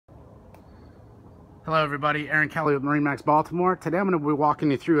Hello everybody, Aaron Kelly with MarineMax Baltimore. Today I'm going to be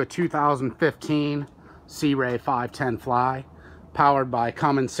walking you through a 2015 Sea Ray 510 Fly, powered by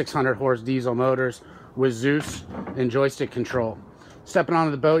Cummins 600 horse diesel motors with Zeus and joystick control. Stepping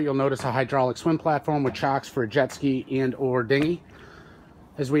onto the boat, you'll notice a hydraulic swim platform with chocks for a jet ski and or dinghy.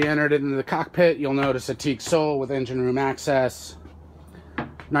 As we entered into the cockpit, you'll notice a teak sole with engine room access,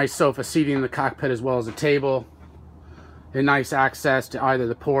 nice sofa seating in the cockpit as well as a table, and nice access to either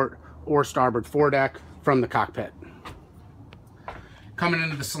the port or starboard foredeck from the cockpit. Coming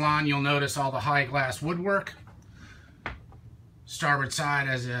into the salon, you'll notice all the high glass woodwork. Starboard side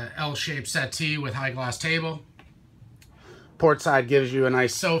has a L-shaped settee with high glass table. Port side gives you a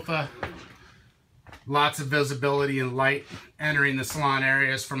nice sofa. Lots of visibility and light entering the salon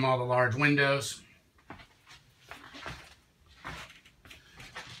areas from all the large windows.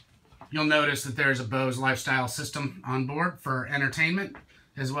 You'll notice that there's a Bose lifestyle system on board for entertainment,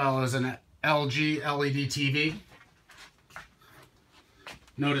 as well as an LG LED TV.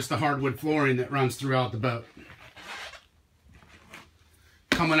 Notice the hardwood flooring that runs throughout the boat.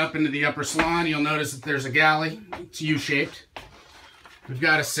 Coming up into the upper salon, you'll notice that there's a galley. It's U-shaped. We've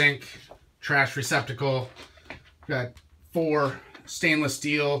got a sink, trash receptacle. We've got 4 stainless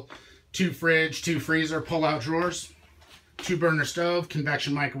steel, 2 fridge, 2 freezer pull-out drawers, 2 burner stove,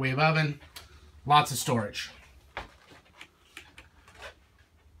 convection microwave oven, lots of storage.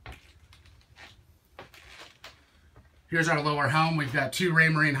 Here's our lower helm. We've got 2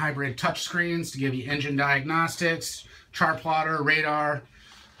 Raymarine hybrid touch screens to give you engine diagnostics, chart plotter, radar,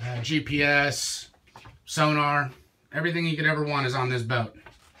 GPS, sonar. Everything you could ever want is on this boat,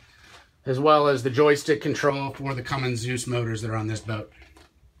 as well as the joystick control for the Cummins Zeus motors that are on this boat.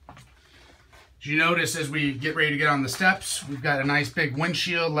 As you notice, as we get ready to get on the steps, we've got a nice big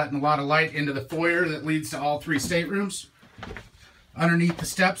windshield letting a lot of light into the foyer that leads to all 3 staterooms. Underneath the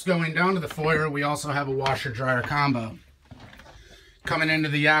steps going down to the foyer, we also have a washer-dryer combo. Coming into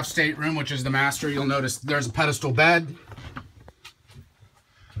the aft stateroom, which is the master, you'll notice there's a pedestal bed.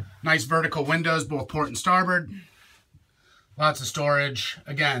 Nice vertical windows, both port and starboard. Lots of storage.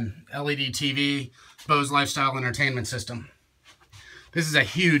 Again, LED TV, Bose Lifestyle Entertainment System. This is a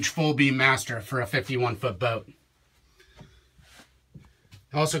huge full beam master for a 51-foot boat.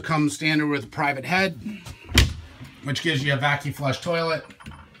 It also comes standard with a private head, which gives you a vacuum flush toilet,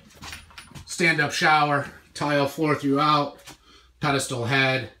 stand-up shower, tile floor throughout, pedestal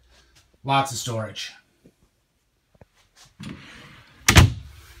head, lots of storage.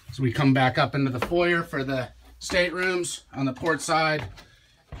 So we come back up into the foyer for the staterooms. On the port side,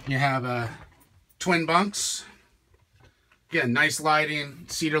 you have twin bunks. Again, nice lighting,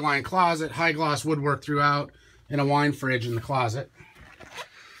 cedar lined closet, high gloss woodwork throughout, and a wine fridge in the closet.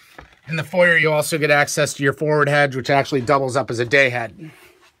 In the foyer, you also get access to your forward head, which actually doubles up as a day head.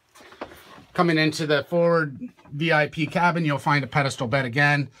 Coming into the forward VIP cabin, you'll find a pedestal bed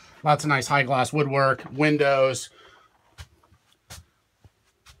again. Lots of nice high gloss woodwork, windows,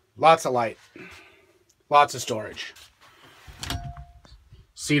 lots of light, lots of storage.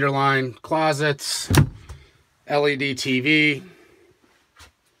 Cedar lined closets, LED TV,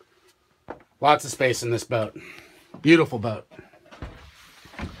 lots of space in this boat. Beautiful boat.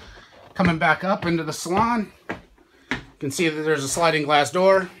 Coming back up into the salon, you can see that there's a sliding glass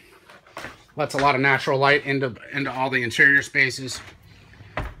door. Lets a lot of natural light into all the interior spaces.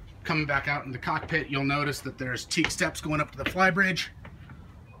 Coming back out in the cockpit, you'll notice that there's teak steps going up to the flybridge,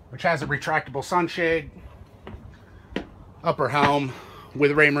 which has a retractable sunshade. Upper helm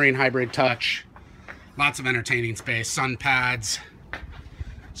with Raymarine hybrid touch. Lots of entertaining space, sun pads.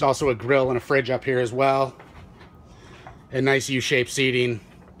 There's also a grill and a fridge up here as well. And nice U-shaped seating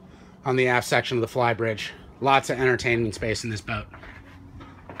on the aft section of the flybridge. Lots of entertaining space in this boat.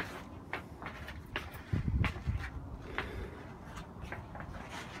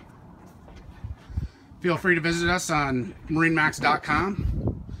 Feel free to visit us on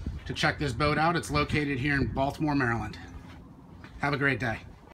MarineMax.com to check this boat out. It's located here in Baltimore, Maryland. Have a great day.